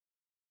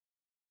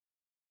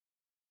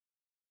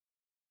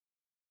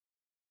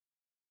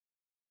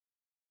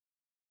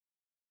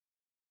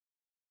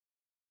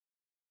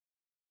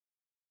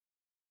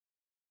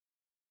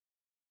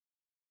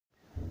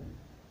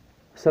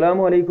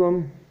Assalamu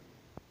alaikum,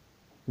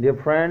 dear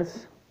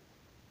friends,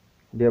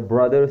 dear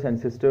brothers and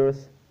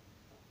sisters.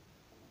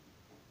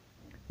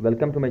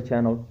 Welcome to my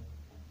channel.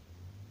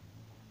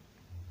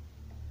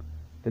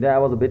 Today I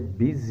was a bit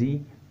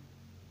busy,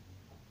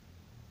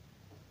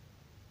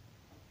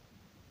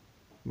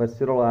 but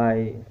still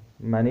I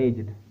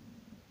managed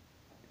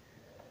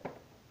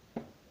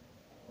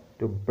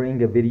to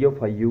bring a video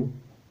for you.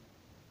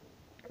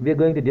 We are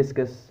going to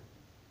discuss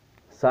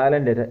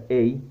silent letter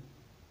A.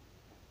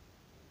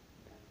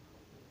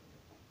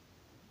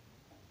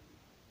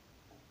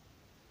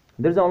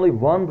 There's only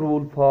one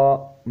rule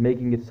for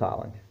making it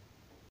silent.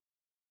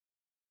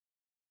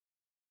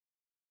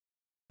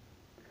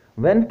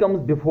 When it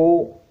comes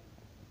before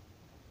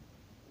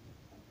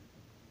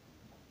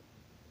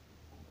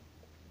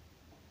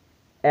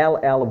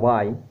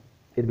LLY,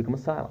 it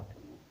becomes silent.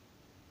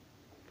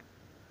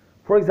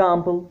 For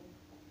example,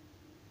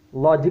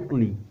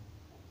 logically,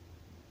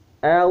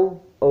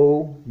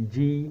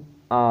 LOGICALLY.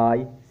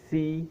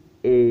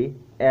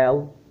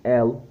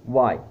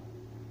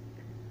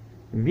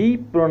 We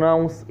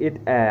pronounce it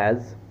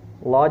as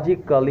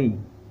logically,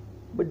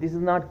 but this is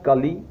not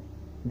kali,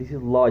 this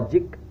is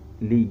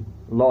logically,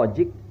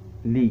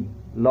 logically,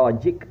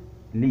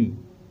 logically.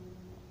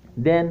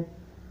 Then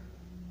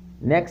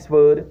next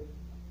word,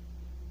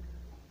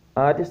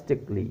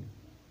 artistically,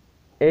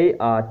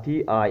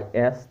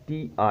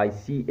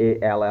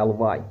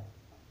 ARTISTICALLY.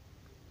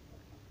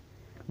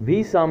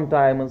 We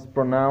sometimes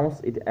pronounce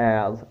it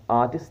as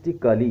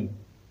artistically,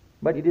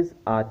 but it is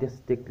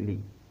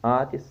artistically,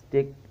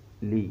 artistically,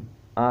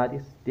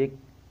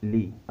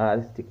 artistically,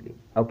 artistically.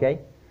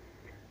 Okay.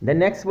 The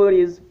next word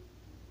is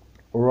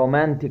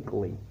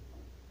romantically,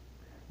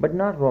 but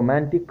not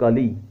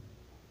romantically,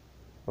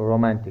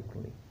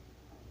 romantically,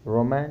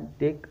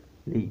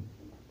 romantically.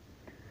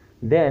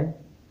 Then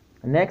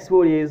next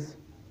word is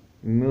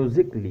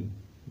musically,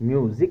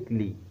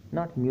 musically,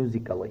 not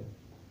musically.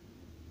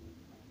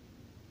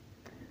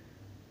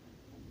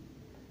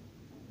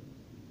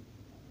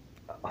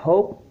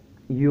 Hope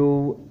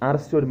you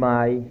understood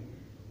my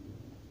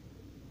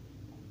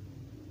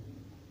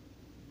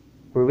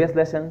previous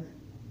lessons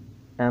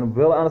and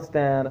will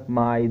understand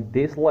my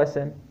this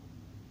lesson,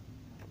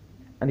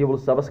 and you will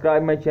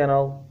subscribe my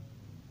channel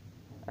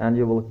and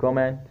you will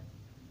comment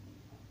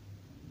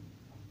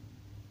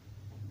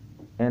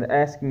and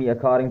ask me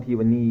according to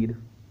your need,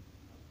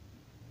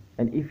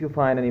 and if you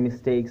find any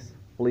mistakes,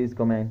 please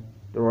comment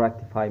to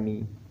rectify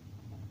me.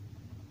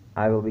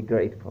 I will be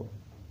grateful.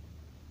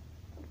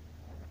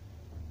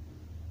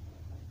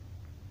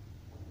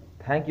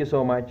 Thank you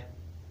so much.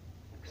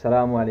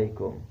 Assalamu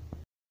alaikum.